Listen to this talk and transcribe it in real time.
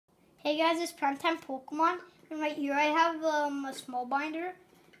Hey guys, it's Primetime Pokemon, and right here I have a small binder,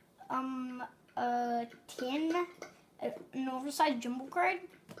 a tin, an oversized jumbo card,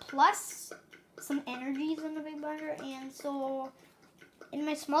 plus some energies in the big binder. And so in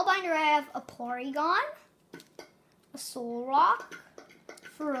my small binder I have a Porygon, a Solrock,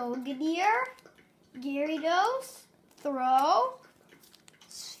 Frogadier, Gyarados, Throw,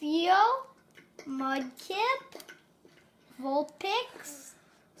 Spheal, Mudkip, Vulpix,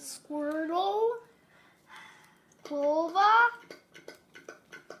 Squirtle, Clova,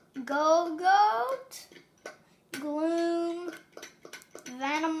 Gogoat, Gloom,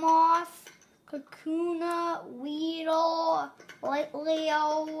 Venomoth, Kakuna, Weedle,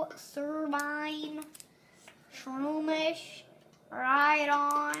 Litleo, Turbine, Shroomish,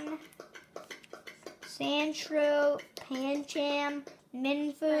 Rhydon, Sandshrew, Pancham,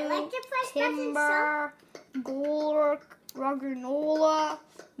 Minfu, Timber, Golurk, Ruggernola,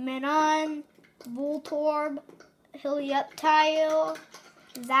 Minun, Voltorb, Helioptile,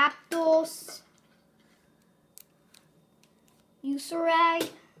 Zapdos, Usering,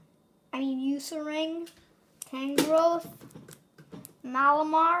 Tangrowth,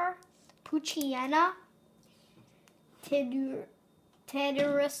 Malamar, Poochyena,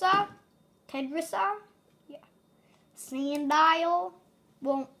 Tedrissa, Sandile,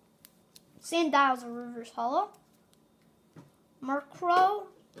 well, Sandile's a reverse hollow, Murkrow,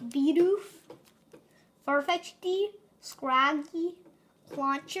 Bidoof, Farfetch'd, Scraggy,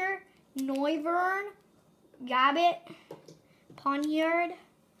 Clauncher, Noivern, Gabbit, Poniard,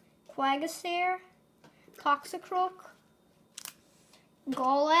 Quagsire, Toxicroak,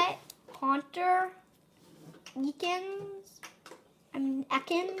 Golett, Haunter, Ekans,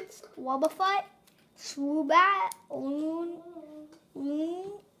 Wobbuffet, Swoobat, Loon,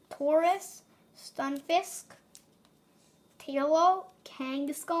 Taurus, Stunfisk, Tailo,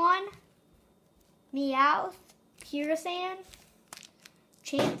 Kangaskhan, Meowth, Purisan,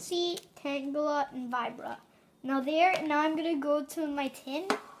 Chansey, Tangela, and Vibra. Now I'm gonna go to my tin.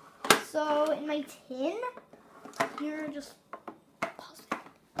 So in my tin, here just pause it.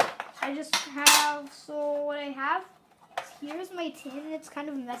 I just have, so what I have, here's my tin. It's kind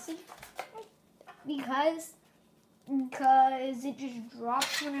of messy because it just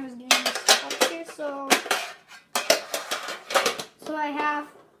dropped when I was getting this stuff up here. So I have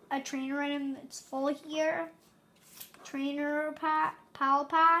a trainer item that's full here. Trainer Pal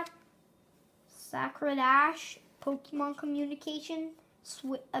Pad, Sakura Dash, Pokemon Communication,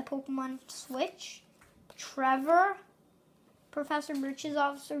 a Pokemon Switch, Trevor, Professor Birch's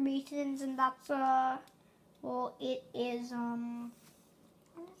observations, and that's it is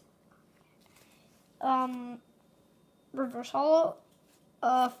Reverse Hollow,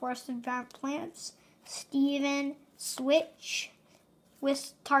 Forest Advanced Plants, Steven, Switch,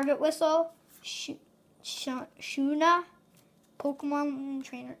 Target Whistle, Shuna, Pokemon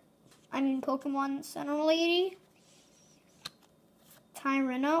Center Lady,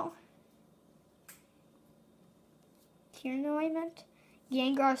 Tyrano,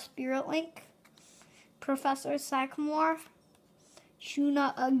 Gengar Spirit Link, Professor Sycamore,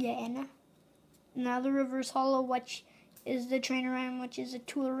 Shuna again, another Reverse Hollow, which is the trainer item, which is a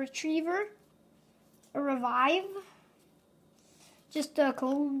Tool Retriever, a Revive, just a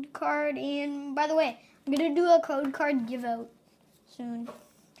code card, and by the way, I'm going to do a code card give out soon.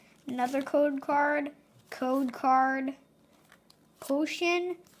 Another code card,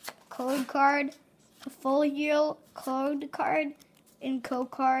 potion, code card, a full heal, code card, and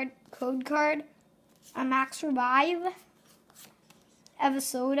code card, a max revive,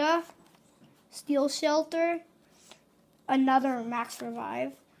 Evisoda, Steel Shelter, another max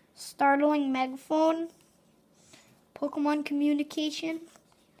revive, Startling Megaphone, Pokemon Communication,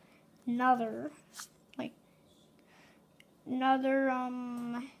 another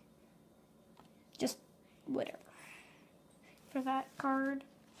just whatever for that card.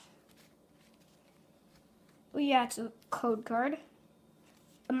 Oh yeah, it's a code card.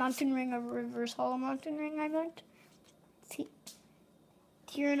 A Mountain Ring, a Reverse Hollow Mountain Ring, I meant.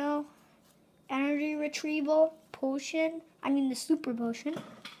 Tyrano, Energy Retrieval, Potion, the Super Potion,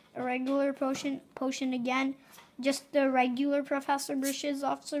 a regular potion again, just the regular Professor Birch's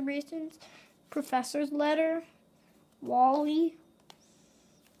observations, Professor's Letter, Wally,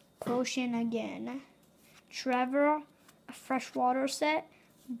 potion again, Trevor, a freshwater set,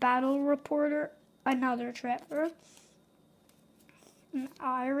 Battle Reporter, another Trevor, an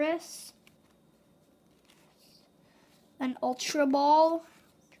Iris, an Ultra Ball,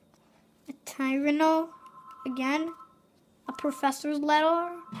 a Tyrano again, a Professor's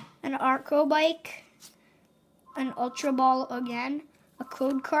Letter, an Arco Bike, an Ultra Ball again, a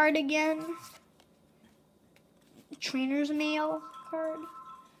code card again, trainer's mail card.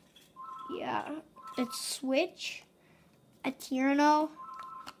 Yeah, it's Switch, a Tierno,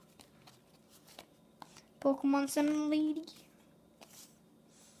 Pokemon Center Lady,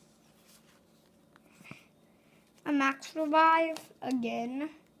 a Max Revive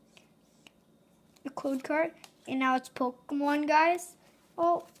again, a code card, and now it's Pokemon, guys.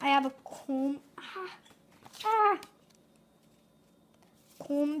 Oh, I have a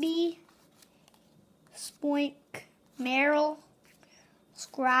Combi, Spoink, Meryl,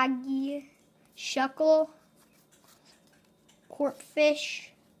 Scraggy, Shuckle, Corpfish,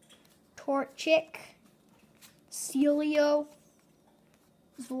 Torchic, Celio,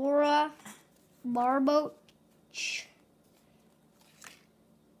 Zora, Barboach,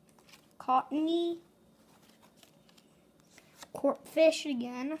 Cottony, Corpfish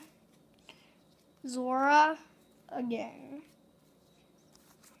again, Zora again,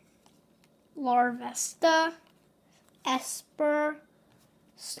 Larvesta, Esper,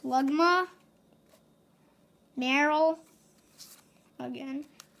 Slugma, Meryl again,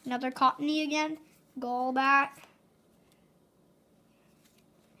 another Cottony again, Golbat,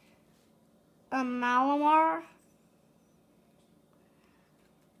 a Malamar,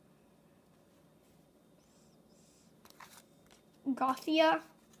 Gothia,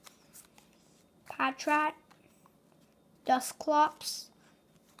 Patrat, Dusclops,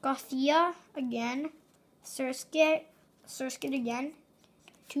 Gothia again, Surskit again,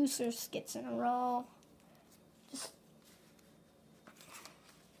 2 Surskits in a row.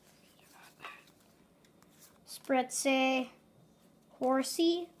 Spritze,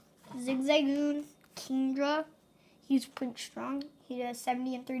 Horsey, Zigzagoon, Kingdra. He's pretty strong. He does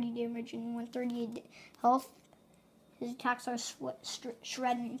 70 and 30 damage and 138 health. His attacks are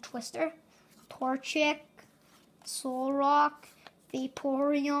Shred and Twister. Torchic, Solrock,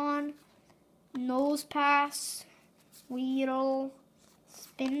 Vaporeon, Nosepass, Weedle,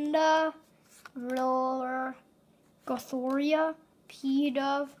 Spinda, Griller, Gothoria,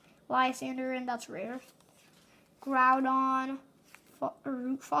 Pidove, Lysander, and that's rare. Groudon,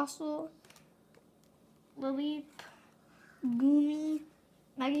 Root Fossil, Lileep, Goomy,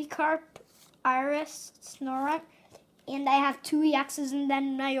 Magikarp, Iris, Snorunt, and I have 2 EXs and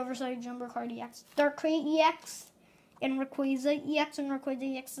then my oversized Jumbo Card EX. Darkrai EX and Rayquaza EX, and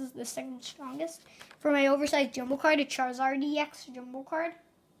Rayquaza EX is the second strongest. For my oversized Jumbo Card, a Charizard EX Jumbo Card,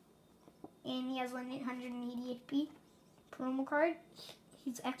 and he has 180 HP. Promo card,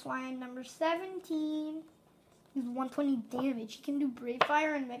 he's XY number 17. He's 120 damage. He can do Brave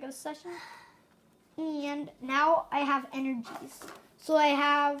Fire and Mega Session. And now I have energies. So I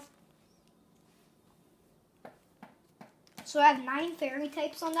have 9 fairy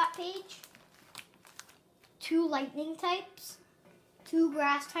types on that page, 2 lightning types, 2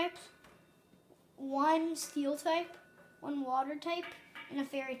 grass types, 1 steel type, 1 water type, and a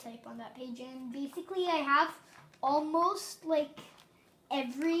fairy type on that page. And basically I have almost like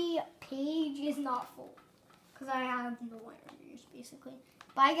every page is not full, because I have no energies basically.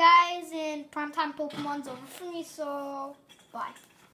 Bye guys, and Primetime Pokemon's over for me, so bye.